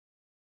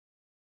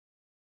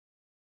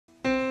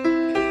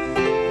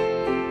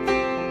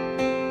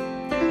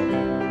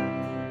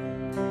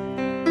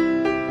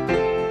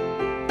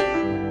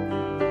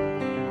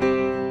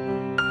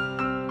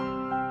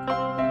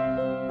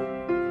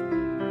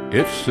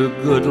It's a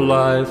good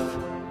life,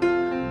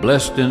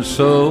 blessed in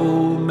so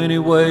many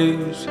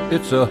ways.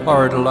 It's a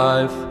hard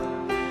life,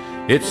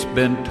 it's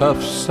been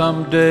tough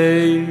some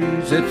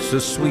days. It's a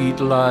sweet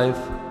life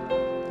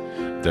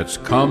that's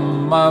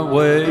come my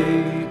way.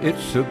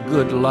 It's a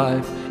good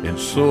life in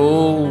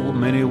so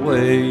many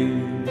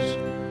ways.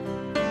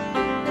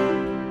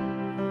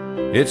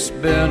 It's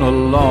been a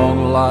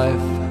long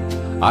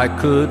life, I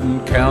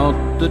couldn't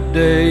count the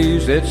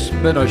days. It's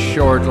been a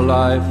short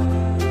life,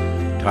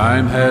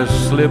 time has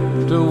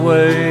slipped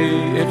away.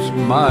 It's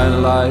my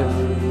life,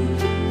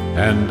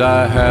 and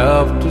I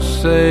have to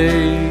say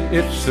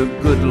it's a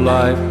good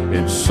life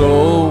in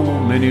so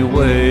many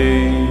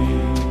ways.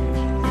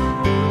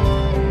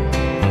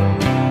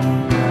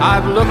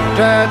 I've looked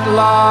at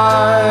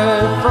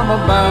life from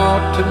a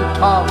mountain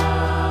top.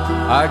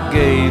 I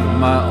gave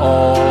my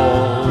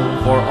all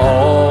for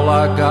all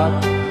I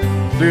got.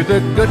 Through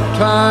the good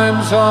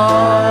times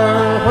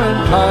or when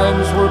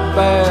times were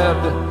bad,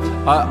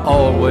 I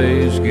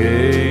always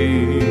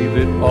gave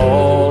it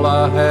all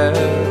I had.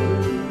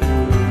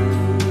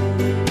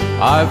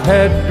 I've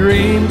had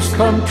dreams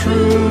come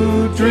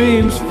true,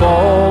 dreams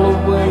fall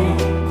away.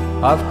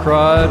 I've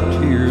cried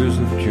tears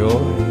of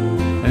joy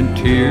and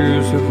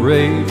tears of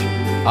rage.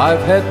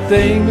 I've had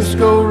things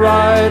go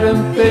right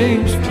and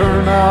things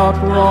turn out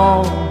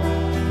wrong,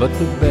 but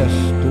the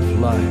best of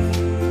life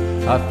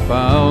I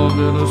found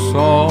in a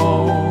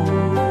song.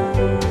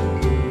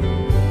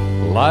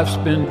 Life's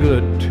been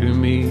good to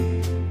me,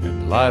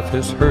 and life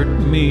has hurt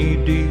me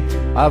deep.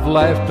 I've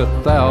laughed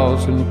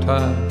 1,000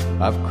 times,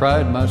 I've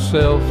cried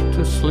myself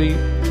to sleep.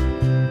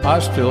 I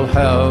still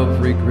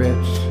have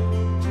regrets,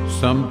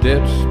 some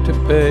debts to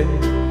pay,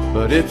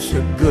 but it's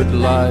a good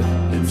life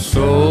in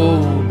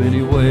so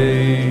many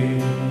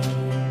ways.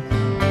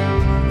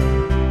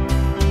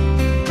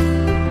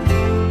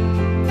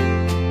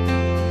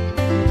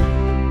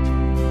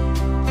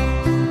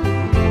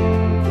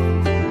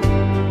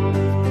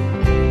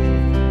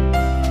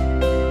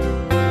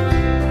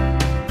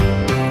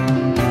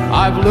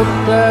 I've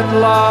looked at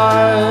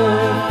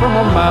life from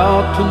a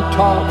mountain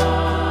top.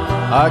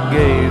 I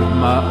gave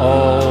my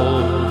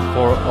all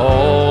for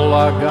all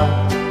I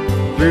got.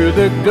 Through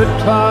the good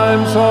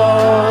times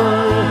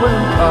or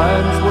when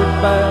times were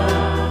bad,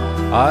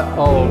 I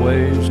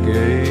always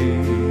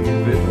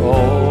gave it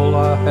all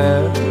I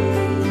had.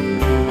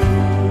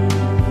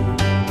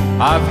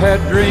 I've had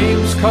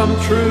dreams come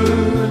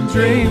true and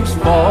dreams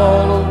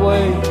fall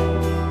away.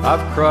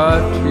 I've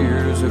cried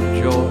tears of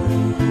joy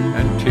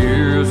and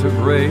tears of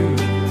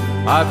rage.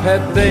 I've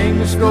had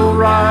things go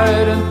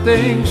right and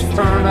things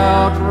turn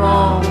out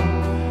wrong,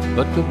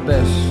 but the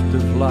best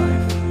of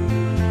life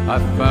I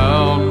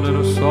found in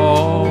a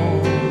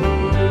song.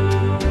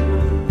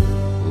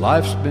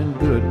 Life's been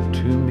good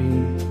to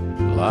me,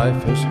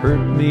 life has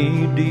hurt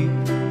me deep.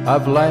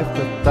 I've laughed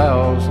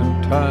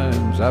 1,000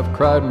 times, I've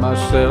cried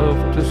myself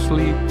to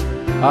sleep.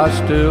 I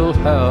still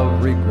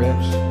have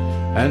regrets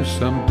and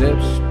some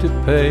debts to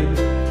pay,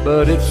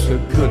 but it's a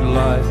good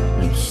life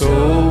in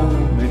so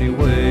many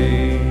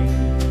ways.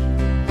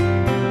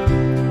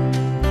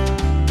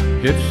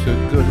 It's a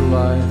good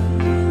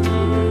life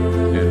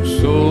in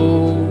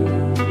so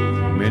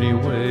many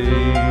ways.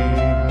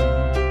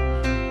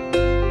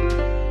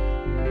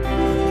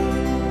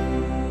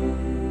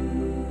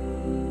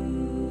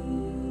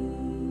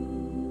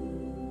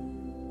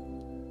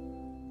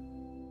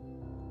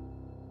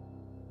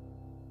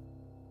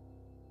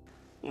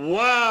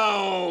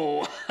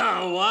 Wow!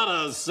 What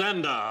a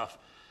send-off.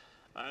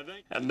 I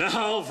think. And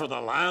now, for the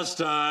last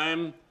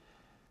time,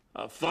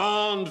 a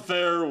fond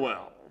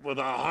farewell with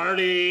a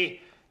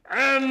hearty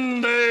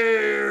and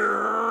a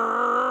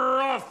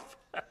rough.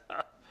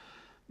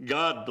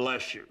 God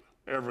bless you,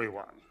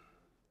 everyone.